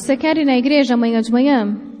morning? você quer ir na igreja amanhã de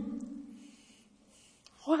manhã?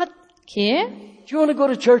 What? Quê? Do you want to go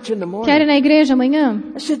to church in the morning? Quer ir na igreja amanhã?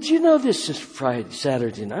 I said, you know this is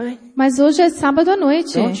Saturday night, Mas hoje é sábado à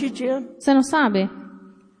noite. don't you, Jim? Você não sabe?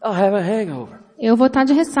 I'll have a hangover. Eu vou estar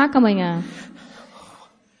de ressaca amanhã.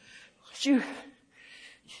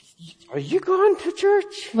 Are you going to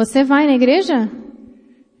church? Você vai na igreja?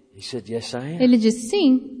 He said, yes, I am. Ele disse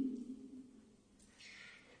sim.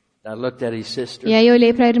 I looked at his sister. E aí eu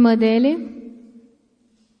olhei para a irmã dele.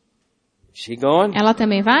 Is she going? Ela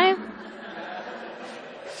também vai?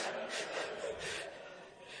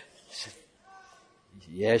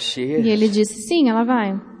 Yes, she E ele is. disse sim, ela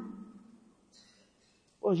vai.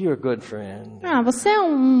 Well, you're a good friend. Ah, você é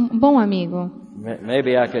um bom amigo.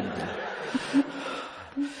 Maybe I could.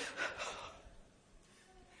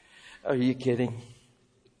 Are you kidding?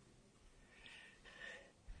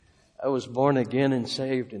 I was born again and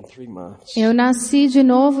saved in 3 months. Eu nasci de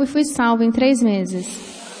novo e fui salvo em 3 meses.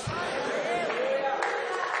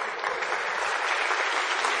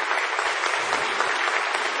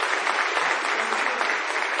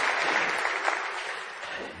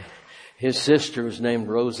 His sister was named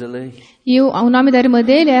Rosalie. E o nome da irmã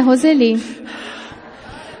dele é Roseli.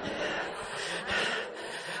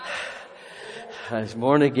 I was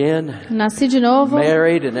born again, Nasci de novo,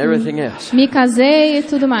 married and everything else. me casei e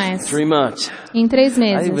tudo mais. 3 months. Em 3 I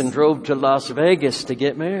even meses. drove to Las Vegas to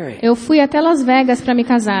get married. Eu fui até Las Vegas para me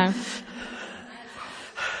casar.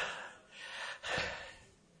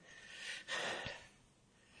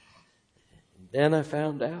 Then I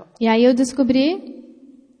found out E aí eu descobri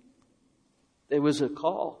there was a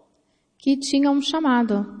call. que tinha um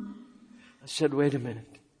chamado. I said, wait a minute.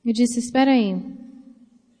 Eu disse, espera aí.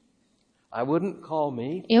 I wouldn't call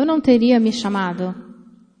me, Eu não teria me chamado,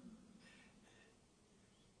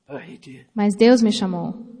 but he did. mas Deus me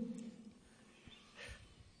chamou.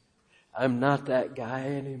 I'm not that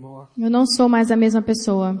guy anymore. Eu não sou mais a mesma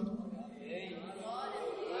pessoa.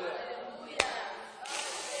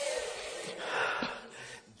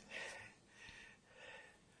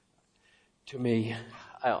 To me,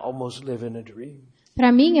 I almost live in a dream.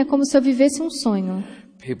 Para mim é como se eu vivesse um sonho.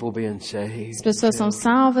 People being saved. As pessoas são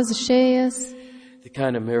salvas e cheias. The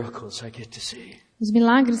kind of miracles I get to see. Os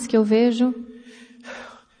milagres que eu vejo.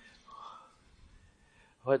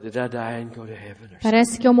 What, did I die and go to heaven or something?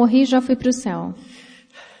 Parece que eu morri e já fui para o céu.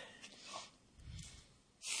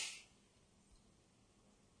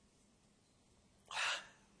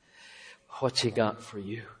 What's he got for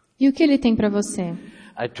you? E o que ele tem para você?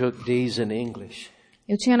 I took D's in English.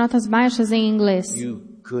 Eu tinha notas baixas em inglês. You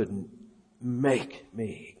couldn't make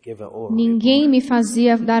me give an oral Ninguém me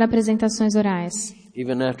fazia dar apresentações orais. report.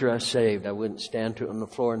 Even after I saved, I wouldn't stand on the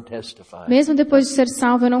floor and testify. Mesmo depois de ser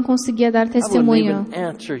salvo, eu não conseguia dar I wouldn't testemunho. even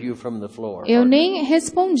answer you from the floor. Eu nem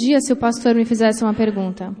respondia se o pastor me fizesse uma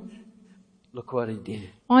pergunta. Look what he did.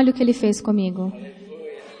 Olha o que ele fez comigo.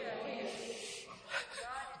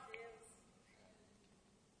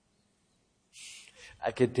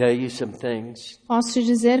 I could tell you some things, Posso te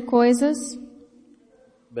dizer coisas,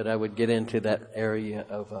 but I would get into that area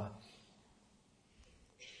of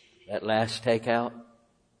that last takeout.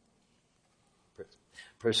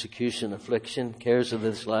 Persecution, affliction, cares of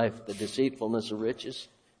this life, the deceitfulness of riches,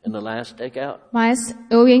 and the last takeout. mas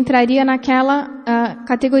eu entraria naquela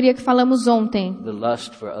categoria que falamos ontem, The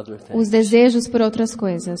lust for other os things, desejos por outras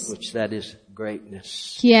coisas, which that is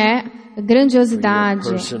greatness. que é grandiosidade,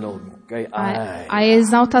 Personal great a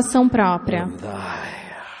exaltação própria. am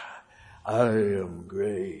I am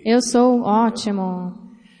great. Eu sou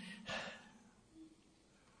ótimo.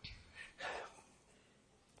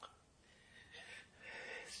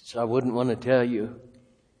 So I wouldn't want to tell you,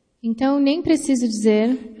 Então nem preciso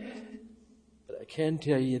dizer, but I can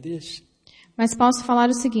tell you this. mas posso falar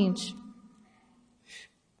o seguinte.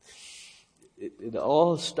 It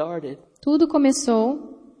all started Tudo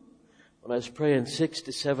começou when I was praying 6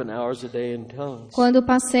 to 7 hours a day in tongues. quando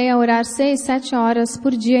passei a orar 6, 7 horas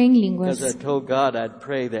por dia em línguas. Because I told God I'd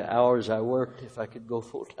pray the hours I worked if I could go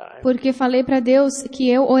full time. Porque falei para Deus que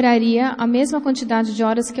eu oraria a mesma quantidade de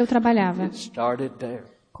horas que eu trabalhava. It started there.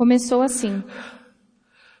 Começou assim.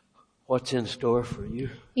 What's in store for you?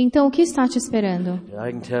 Então o que está te esperando?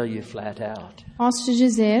 I can tell you flat out. Posso te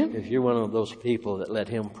dizer, If you're one of those people that let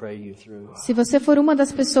Him pray you through, se você for uma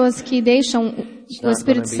das pessoas que deixam o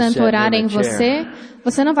Espírito Santo orar em você,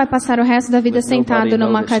 você não vai passar o resto da vida sentado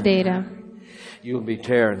numa cadeira. you'll be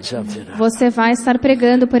tearing something up. Você vai estar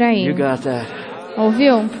pregando por aí. You got that?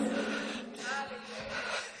 Ouviu?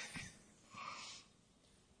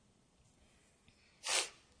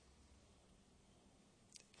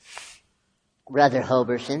 Brother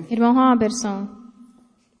Hoberson, Irmão Robertson,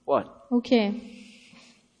 What? o quê?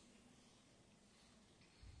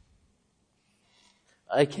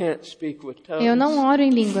 I can't speak with tongues. Eu não oro em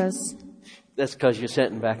línguas. That's because you're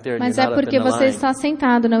sitting back there and Mas you're é not up porque in the você line. está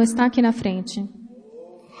sentado, não está aqui na frente.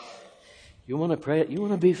 You want to pray? You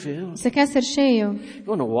want to be filled? Você quer ser cheio? You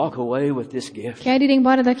want to walk away with this gift Quer ir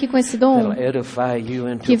embora daqui com esse dom? that'll edify you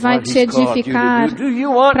into Que vai what te He's called you to edificar do? Do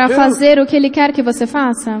you want para to? fazer o que Ele quer que você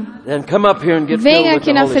faça? Then come up here and get filled Venha with aqui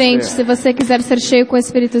the na Holy frente se Spirit. você quiser ser cheio com o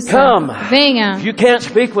Espírito Santo. Come. Venha. If you can't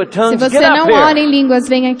speak with Se tongues, você get up não here. ora em línguas,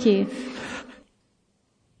 venha aqui.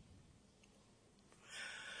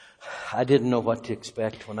 I didn't know what to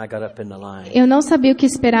expect when I got up in the line. Eu não sabia o que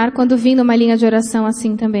esperar quando vim numa linha de oração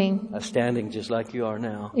assim também. I was standing just like you are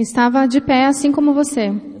now, Estava de pé assim como você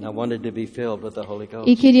and I wanted to be filled with the Holy e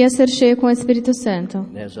Ghost. queria ser cheio com o Espírito Santo.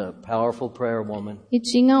 There's a powerful prayer woman. E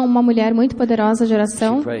tinha uma mulher muito poderosa de She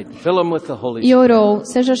oração prayed, fill him with the Holy e Spirit. orou,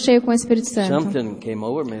 seja cheio com o Espírito Santo. Something came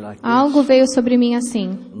over me like this. Algo veio sobre mim assim.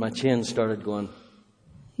 My chin started going.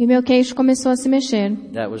 E meu queixo começou a se mexer.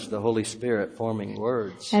 That was the Holy Spirit forming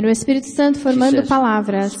words. Era o Espírito Santo formando says,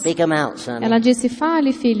 palavras. Speak them out, sonny. Ela disse,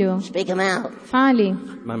 fale, filho. Speak them out. Fale.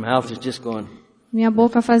 My mouth is just going. Minha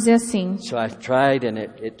boca fazia assim. So I tried, and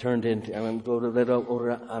it turned into.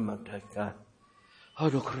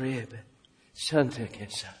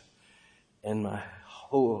 And my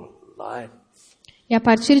whole life E a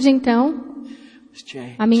partir de então, was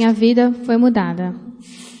changed. a minha vida foi mudada.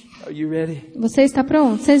 Are you ready? Você está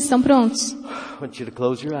pronto? Vocês estão prontos? I want you to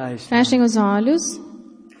close your eyes. Fechem os olhos.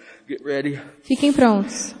 Get ready. Fiquem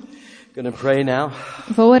prontos. Gonna pray now.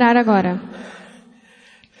 Vou orar agora.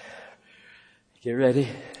 Get ready.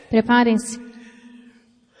 Preparem-se.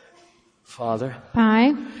 Father,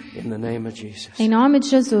 Pai, in the name of Jesus, em nome de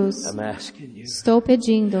Jesus, I'm asking you estou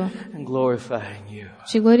pedindo, and glorifying you.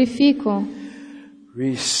 te glorifico.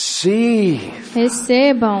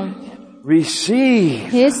 Receive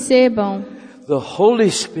Recebam the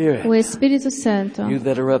Holy Spirit, o Espírito Santo. you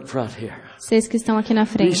that are up front here. Vocês que estão aqui na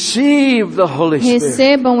frente. Receive the Holy Spirit.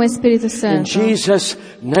 Recebam o Espírito In Santo. Jesus'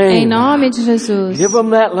 Em name. nome de Jesus. Give them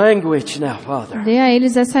that language now, Father. Dê a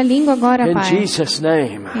eles essa língua agora, In Pai. Jesus'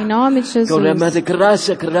 name. Em nome de Jesus.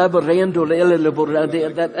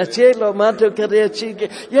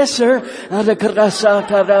 Yes, sir.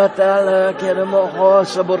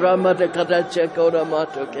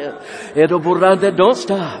 Don't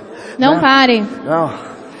stop. Não parem.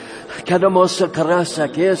 No. Kadamosa karasa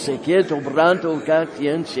kese keto branto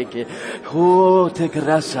katiense ke ho te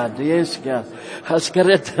karasa deska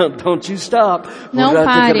haskareta. Don't you stop. Não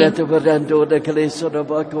parem. Brando de kaleso da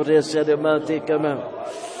bakoresa de mate kama.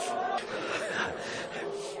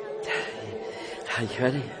 Are you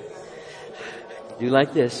ready? You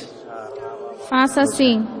like this? Faça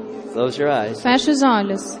assim. Close your eyes. Feche os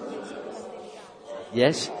olhos.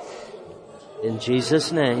 Yes. In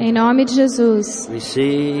Jesus' name. Em nome de Jesus.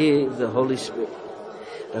 Receive the Holy Spirit.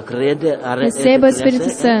 Receba o Espírito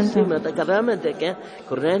Santo.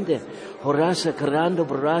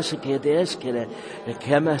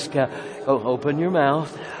 Open your mouth.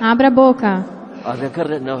 Abra a boca.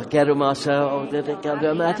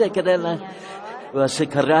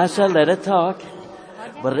 Let it talk.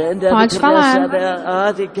 Pode falar.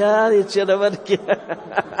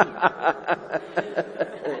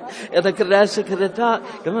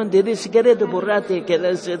 Come on, they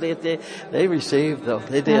received though.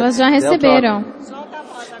 They did. Elas já receberam.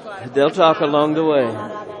 They'll talk along the way.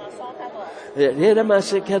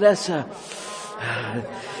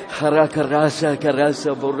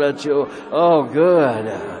 Oh,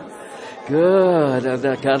 good. Good.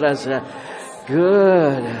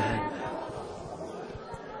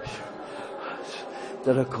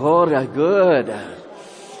 Good.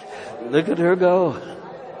 Look at her go.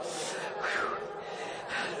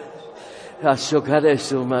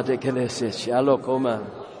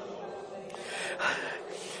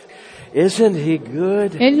 Isn't he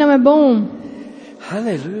good? Ele não é bom?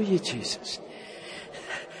 Hallelujah, Jesus.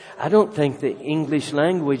 I don't think the English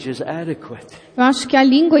language is adequate Eu acho que a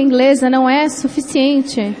língua inglesa não é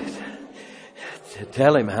suficiente to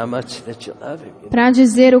tell him how much that you love him. para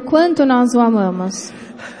dizer o quanto nós o amamos.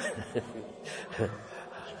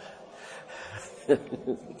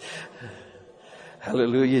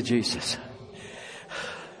 Hallelujah, Jesus.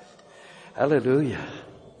 Hallelujah.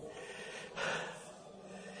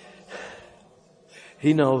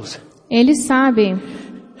 He knows. Ele sabe.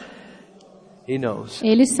 He knows.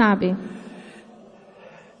 Ele sabe.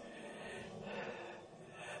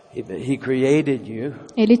 He created you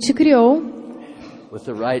Ele te criou with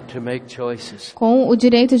the right to make choices. com o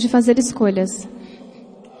direito de fazer escolhas.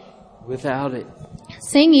 Without it,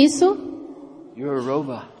 Sem isso, you're a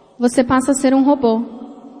robot. você passa a ser um robô.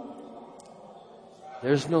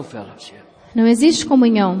 There's no fellowship. Não existe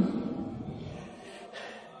comunhão.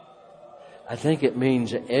 I think it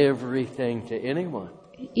means everything to anyone.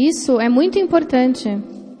 Isso é muito importante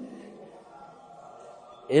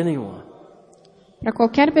Anyone. para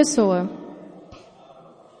qualquer pessoa.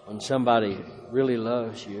 When somebody really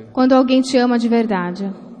loves you, Quando alguém te ama de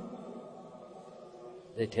verdade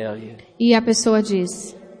they tell you, e a pessoa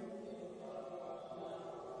diz: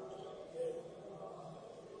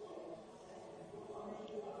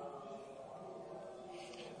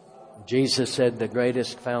 Jesus said the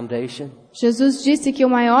greatest foundation Jesus disse que o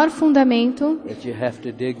maior fundamento that you have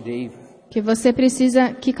to dig deep, que você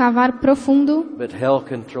precisa que cavar profundo but hell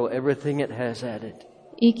can throw everything it has at it.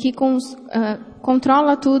 e que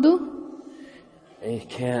controla tudo. And you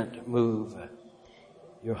can't move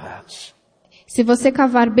your house. Se você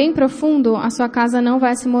cavar bem profundo, a sua casa não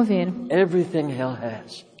vai se mover. Everything hell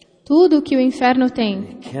has, Tudo que o inferno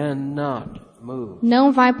tem you cannot move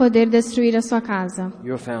não vai poder destruir a sua casa,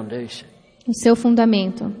 your foundation. o seu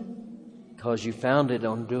fundamento, Because you founded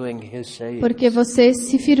on doing His sayings. porque você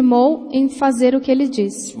se firmou em fazer o que Ele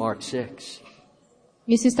diz. Mark 6.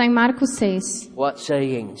 Isso está em Marcos 6. What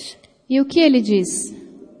sayings? E o que Ele diz?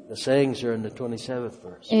 The sayings are in the 27th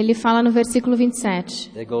verse. Ele fala no versículo 27,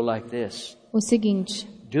 They go like this. o seguinte: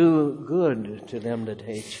 Do good to them that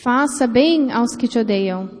hate you. faça bem aos que te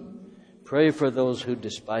odeiam, Pray for those who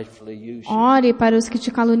despitefully use you. ore para os que te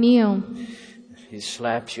caluniam. He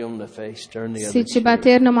slaps you on the face, turn the Se other te cheek.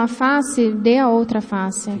 bater numa face, dê a outra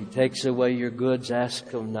face. He takes away your goods, ask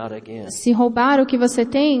them not again. Se roubar o que você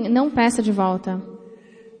tem, não peça de volta.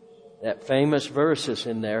 That famous verse is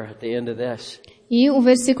in there at the end of this. E um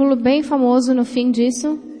versículo bem famoso no fim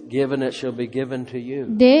disso: Given it shall be given to you.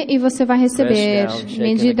 dê e você vai receber, Pressed down,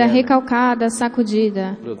 shaken medida together. recalcada,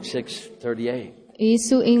 sacudida. Luke 6:38.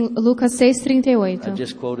 Isso em Lucas 6:38. I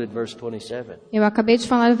just quoted verse 27. Eu acabei de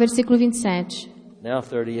falar o versículo 27. Now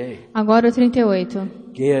 38. Agora o 38.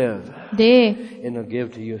 Give, Dê and He'll give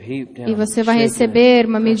to you heaped down. e você vai shaken. receber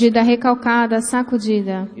uma medida recalcada,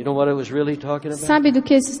 sacudida. You know what I was really talking about? Sabe do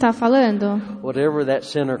que isso está falando? Whatever that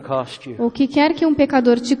sinner cost you, O que quer que um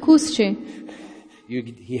pecador te custe,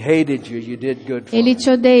 he hated you, you did good for ele him. te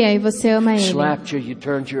odeia e você ama ele. Slapped you, you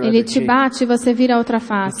turned your Ele other te cheek. bate e você vira a outra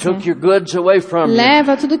face. Took your goods away from you.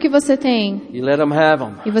 Leva tudo que você tem You let them have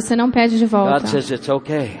them. e você não pede de volta. God says it's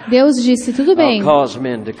okay. Deus disse, tudo bem, I'll cause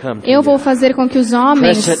men to come to eu vou you. fazer com que os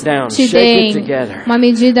homens Press it down, te shake it deem together. uma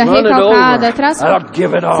medida Run it recalcada, over, traz and I'll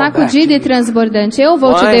give it all back sacudida to e you. transbordante. Eu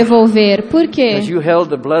vou te Why? devolver. Por quê? Because you held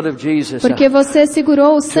the blood of Jesus Porque up você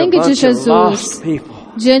segurou o to a sangue de bunch of lost Jesus people,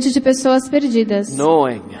 diante de pessoas perdidas,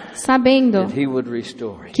 knowing sabendo that He would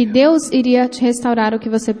restore you. que Deus iria te restaurar o que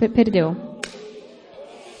você perdeu.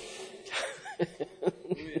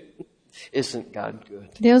 Isn't God good?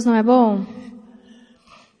 Deus não é bom?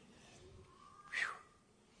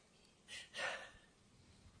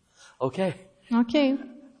 Okay, Ok,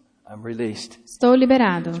 I'm released. estou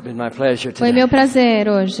liberado. It's been my pleasure Foi today. meu prazer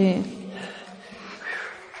hoje.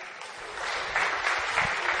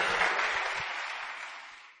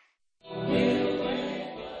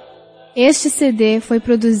 Este CD foi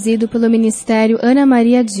produzido pelo Ministério Ana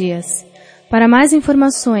Maria Dias. Para mais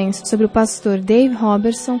informações sobre o pastor Dave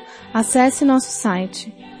Robertson, acesse nosso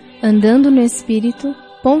site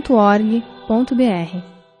andandonoespírito.org.br.